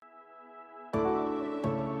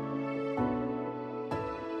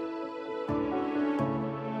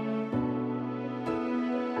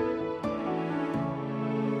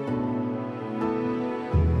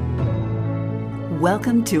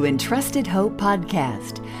Welcome to Entrusted Hope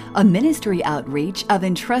Podcast, a ministry outreach of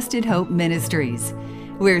Entrusted Hope Ministries.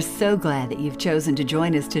 We're so glad that you've chosen to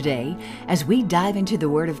join us today as we dive into the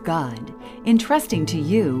Word of God, entrusting to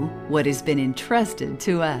you what has been entrusted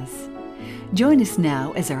to us. Join us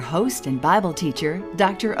now as our host and Bible teacher,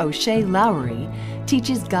 Dr. O'Shea Lowry,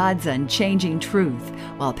 teaches God's unchanging truth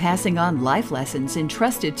while passing on life lessons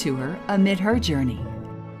entrusted to her amid her journey.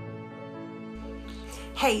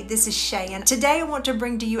 Hey, this is Shay, and today I want to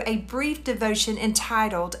bring to you a brief devotion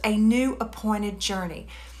entitled A New Appointed Journey.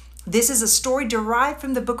 This is a story derived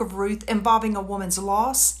from the book of Ruth involving a woman's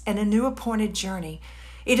loss and a new appointed journey.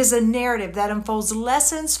 It is a narrative that unfolds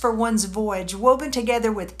lessons for one's voyage woven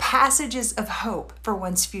together with passages of hope for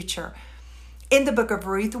one's future. In the book of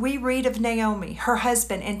Ruth, we read of Naomi, her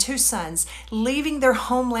husband, and 2 sons leaving their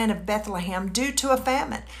homeland of Bethlehem due to a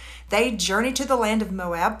famine. They journey to the land of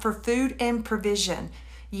Moab for food and provision.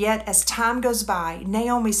 Yet, as time goes by,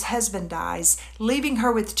 Naomi's husband dies, leaving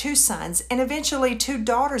her with 2 sons and eventually 2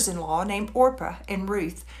 daughters-in-law named Orpah and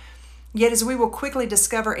Ruth. Yet, as we will quickly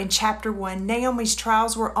discover in chapter 1, Naomi's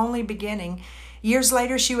trials were only beginning. Years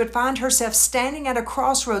later, she would find herself standing at a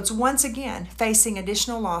crossroads once again, facing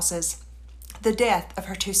additional losses. The death of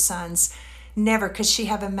her 2 sons. Never could she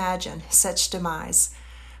have imagined such demise.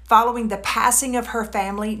 Following the passing of her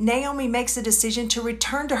family, Naomi makes a decision to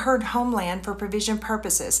return to her homeland for provision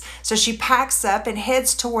purposes. So she packs up and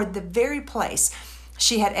heads toward the very place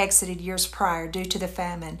she had exited years prior due to the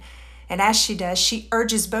famine. And as she does, she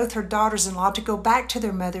urges both her daughters-in-law to go back to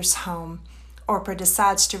their mother's home. Orpah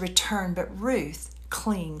decides to return, but Ruth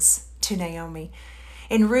clings to Naomi.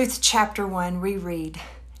 In Ruth chapter 1, we read,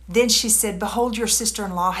 "Then she said, 'Behold, your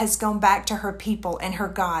sister-in-law has gone back to her people and her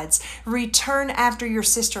gods. Return after your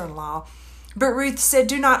sister-in-law.' But Ruth said,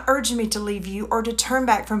 'Do not urge me to leave you or to turn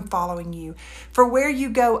back from following you. For where you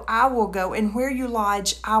go, I will go, and where you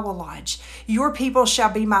lodge, I will lodge. Your people shall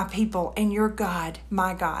be my people, and your God,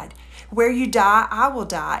 my God. Where you die, I will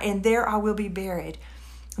die, and there I will be buried.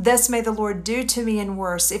 Thus may the Lord do to me and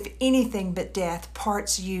worse, if anything but death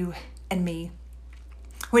parts you and me.'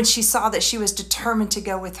 When she saw that she was determined to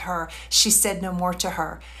go with her, she said no more to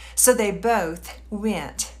her. So they both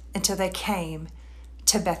went until they came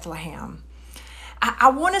to Bethlehem." I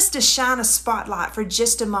want us to shine a spotlight for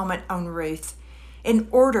just a moment on Ruth in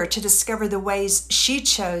order to discover the ways she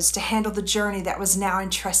chose to handle the journey that was now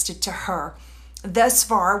entrusted to her. Thus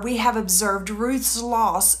far, we have observed Ruth's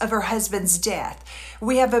loss of her husband's death.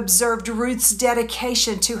 We have observed Ruth's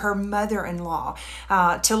dedication to her mother-in-law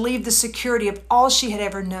to leave the security of all she had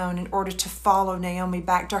ever known in order to follow Naomi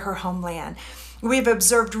back to her homeland. We have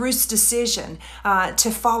observed Ruth's decision to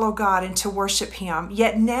follow God and to worship Him.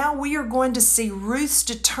 Yet now we are going to see Ruth's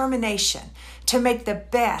determination to make the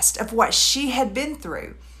best of what she had been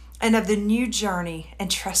through and of the new journey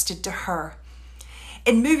entrusted to her.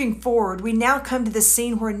 In moving forward, we now come to the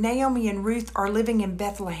scene where Naomi and Ruth are living in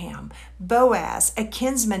Bethlehem. Boaz, a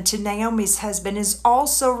kinsman to Naomi's husband, is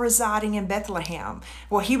also residing in Bethlehem.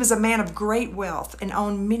 Well, he was a man of great wealth and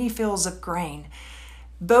owned many fields of grain.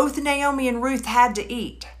 Both Naomi and Ruth had to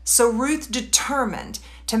eat, so Ruth, determined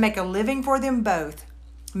to make a living for them both,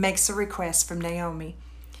 makes a request from Naomi.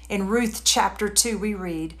 In Ruth chapter 2, we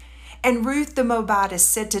read, "And Ruth the Moabitess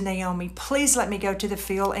said to Naomi, 'Please let me go to the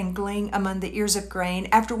field and glean among the ears of grain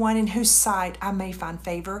after one in whose sight I may find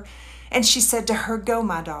favor.' And she said to her, 'Go,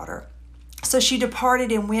 my daughter.' So she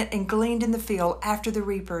departed and went and gleaned in the field after the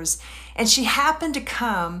reapers. And she happened to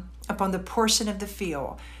come upon the portion of the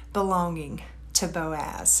field belonging to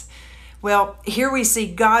Boaz." Well, here we see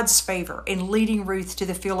God's favor in leading Ruth to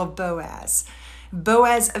the field of Boaz.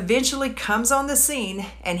 Boaz eventually comes on the scene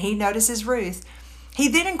and he notices Ruth. He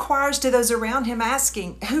then inquires to those around him,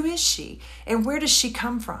 asking, "Who is she and where does she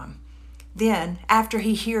come from?" Then, after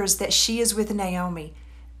he hears that she is with Naomi,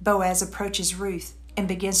 Boaz approaches Ruth and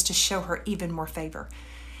begins to show her even more favor.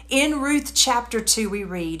 In Ruth chapter 2, we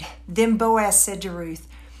read, "Then Boaz said to Ruth,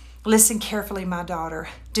 'Listen carefully, my daughter.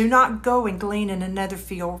 Do not go and glean in another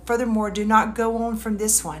field. Furthermore, do not go on from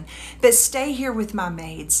this one, but stay here with my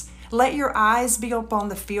maids. Let your eyes be upon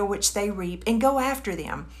the field which they reap, and go after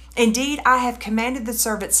them. Indeed, I have commanded the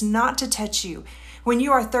servants not to touch you. When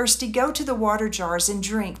you are thirsty, go to the water jars and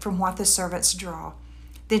drink from what the servants draw.'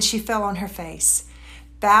 Then she fell on her face,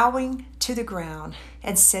 bowing to the ground,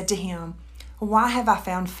 and said to him, 'Why have I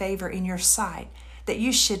found favor in your sight, that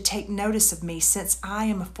you should take notice of me, since I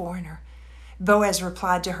am a foreigner?' Boaz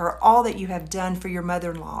replied to her, 'All that you have done for your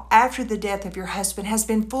mother-in-law after the death of your husband has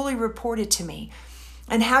been fully reported to me,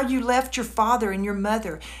 and how you left your father and your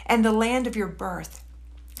mother and the land of your birth,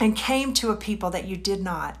 and came to a people that you did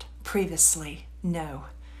not previously know.'"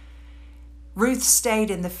 Ruth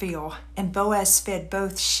stayed in the field, and Boaz fed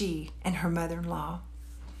both she and her mother-in-law.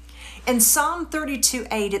 In Psalm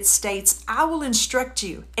 32:8 it states, I will instruct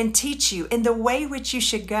you and teach you in the way which you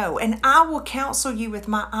should go, and I will counsel you with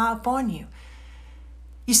my eye upon you.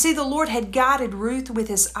 You see, the Lord had guided Ruth with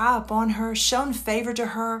his eye upon her, shown favor to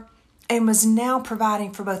her, and was now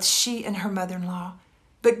providing for both she and her mother-in-law.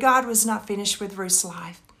 But God was not finished with Ruth's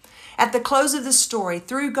life. At the close of the story,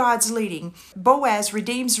 through God's leading, Boaz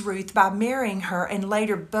redeems Ruth by marrying her, and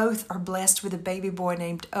later both are blessed with a baby boy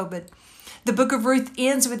named Obed. The book of Ruth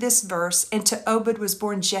ends with this verse, and to Obed was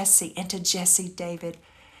born Jesse, and to Jesse David.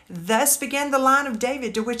 Thus began the line of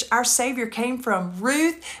David to which our Savior came from.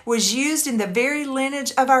 Ruth was used in the very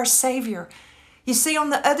lineage of our Savior. You see, on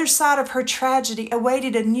the other side of her tragedy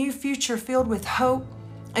awaited a new future filled with hope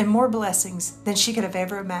and more blessings than she could have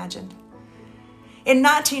ever imagined. In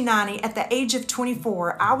 1990, at the age of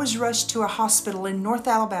 24, I was rushed to a hospital in North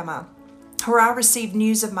Alabama where I received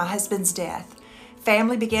news of my husband's death.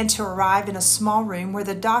 Family began to arrive in a small room where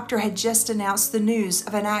the doctor had just announced the news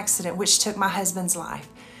of an accident which took my husband's life.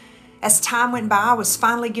 As time went by, I was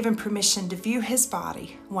finally given permission to view his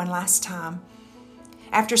body one last time.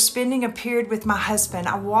 After spending a period with my husband,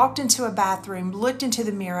 I walked into a bathroom, looked into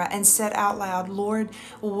the mirror, and said out loud, Lord,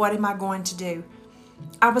 what am I going to do?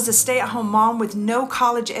 I was a stay-at-home mom with no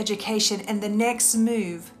college education, and the next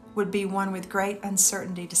move would be one with great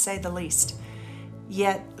uncertainty, to say the least.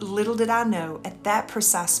 Yet little did I know at that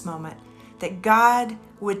precise moment that God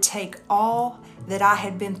would take all that I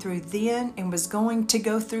had been through then and was going to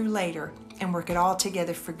go through later and work it all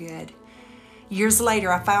together for good. Years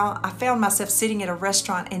later, I found myself sitting at a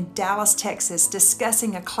restaurant in Dallas, Texas,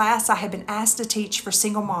 discussing a class I had been asked to teach for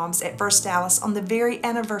single moms at First Dallas on the very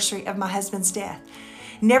anniversary of my husband's death.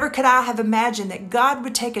 Never could I have imagined that God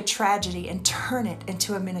would take a tragedy and turn it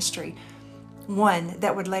into a ministry, one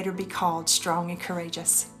that would later be called Strong and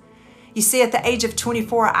Courageous. You see, at the age of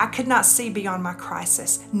 24, I could not see beyond my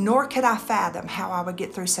crisis, nor could I fathom how I would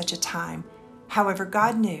get through such a time. However,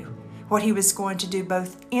 God knew what He was going to do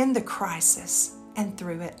both in the crisis and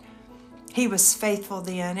through it. He was faithful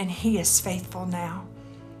then, and He is faithful now.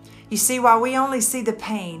 You see, while we only see the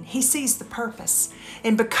pain, He sees the purpose.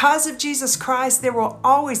 And because of Jesus Christ, there will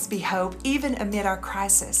always be hope, even amid our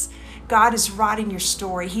crisis. God is writing your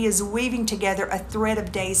story. He is weaving together a thread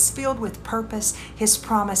of days filled with purpose, His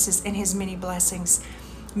promises, and His many blessings.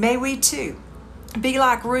 May we too be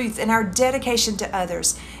like Ruth in our dedication to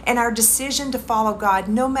others and our decision to follow God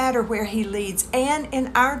no matter where He leads, and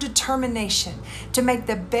in our determination to make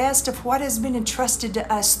the best of what has been entrusted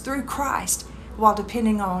to us through Christ, while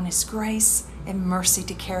depending on His grace and mercy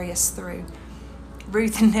to carry us through.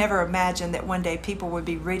 Ruth never imagined that one day people would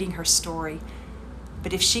be reading her story.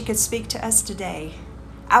 But if she could speak to us today,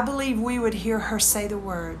 I believe we would hear her say the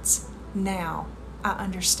words, "Now I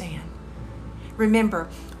understand." Remember,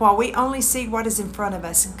 while we only see what is in front of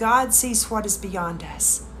us, God sees what is beyond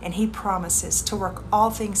us, and He promises to work all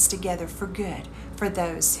things together for good for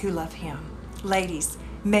those who love Him. Ladies,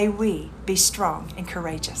 may we be strong and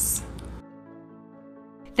courageous.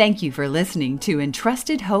 Thank you for listening to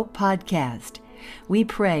Entrusted Hope Podcast. We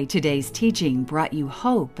pray today's teaching brought you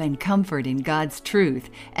hope and comfort in God's truth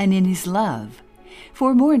and in His love.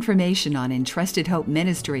 For more information on Entrusted Hope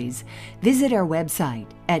Ministries, visit our website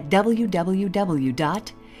at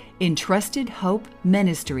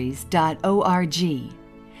www.entrustedhopeministries.org.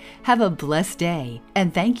 Have a blessed day,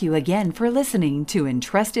 and thank you again for listening to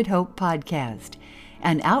Entrusted Hope Podcast,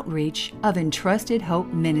 an outreach of Entrusted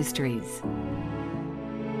Hope Ministries.